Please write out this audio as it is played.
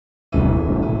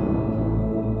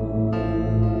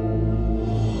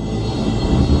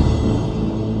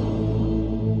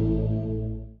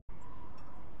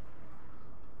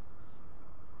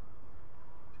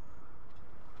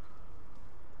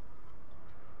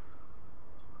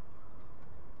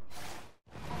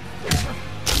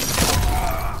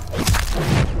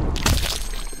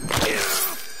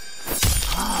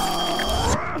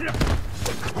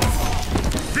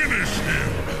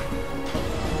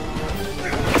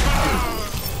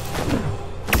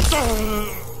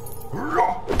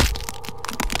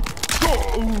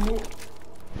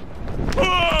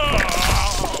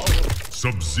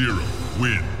Sub-Zero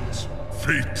wins.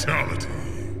 Fatality.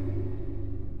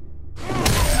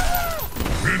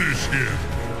 Finish him.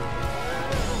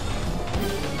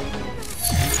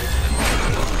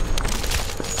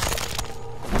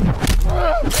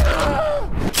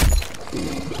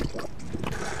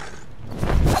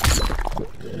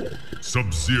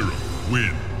 Sub-Zero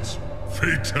wins.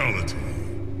 Fatality.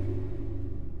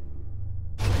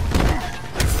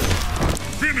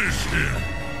 Finish him.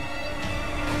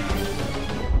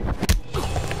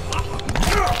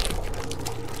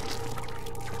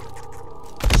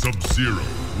 Sub-Zero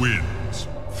wins.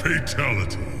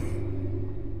 Fatality.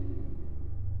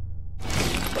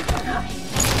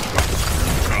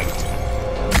 Brutality.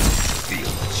 Feel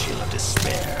the chill of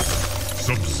despair.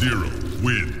 Sub-Zero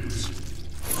wins.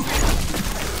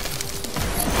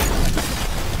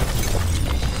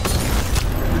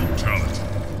 Brutality.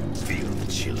 Feel the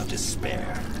chill of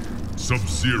despair.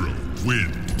 Sub-Zero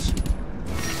wins.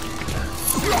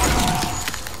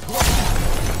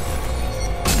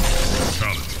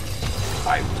 Brutality.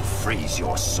 I will freeze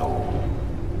your soul.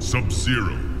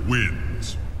 Sub-Zero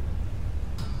wins.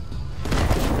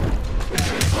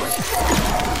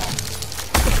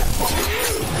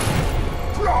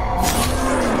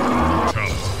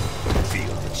 Brutality.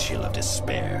 Feel the chill of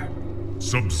despair.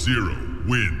 Sub-Zero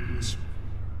wins.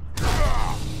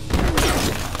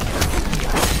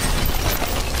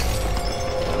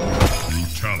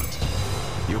 Brutality.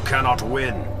 You cannot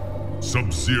win.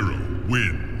 Sub-Zero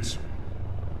wins.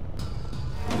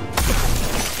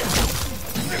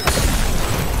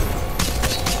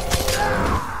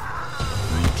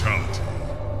 Brutality.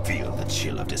 Feel the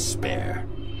chill of despair.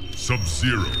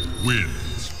 Sub-Zero wins.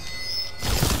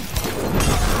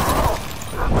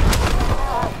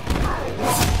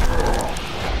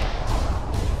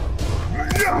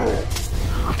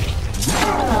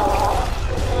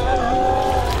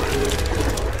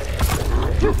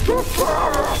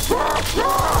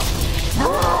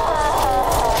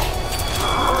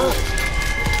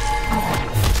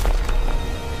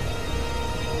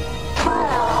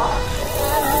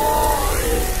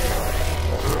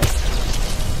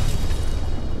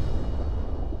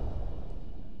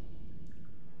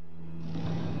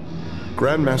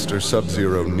 Grandmaster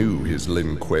Sub-Zero knew his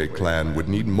Lin Kuei clan would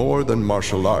need more than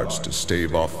martial arts to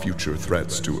stave off future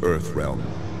threats to Earthrealm.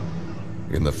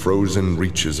 In the frozen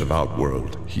reaches of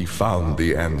Outworld, he found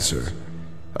the answer.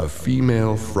 A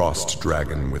female frost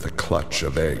dragon with a clutch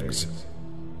of eggs.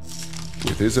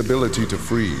 With his ability to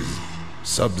freeze,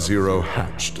 Sub-Zero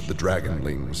hatched the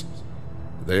dragonlings.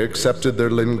 They accepted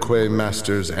their Lin Kuei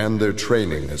masters and their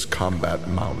training as combat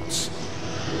mounts.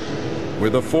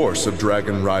 With a force of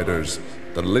dragon riders,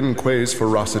 the Lin Kuei's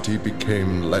ferocity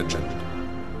became legend.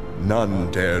 None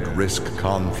dared risk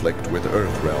conflict with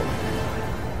Earthrealm,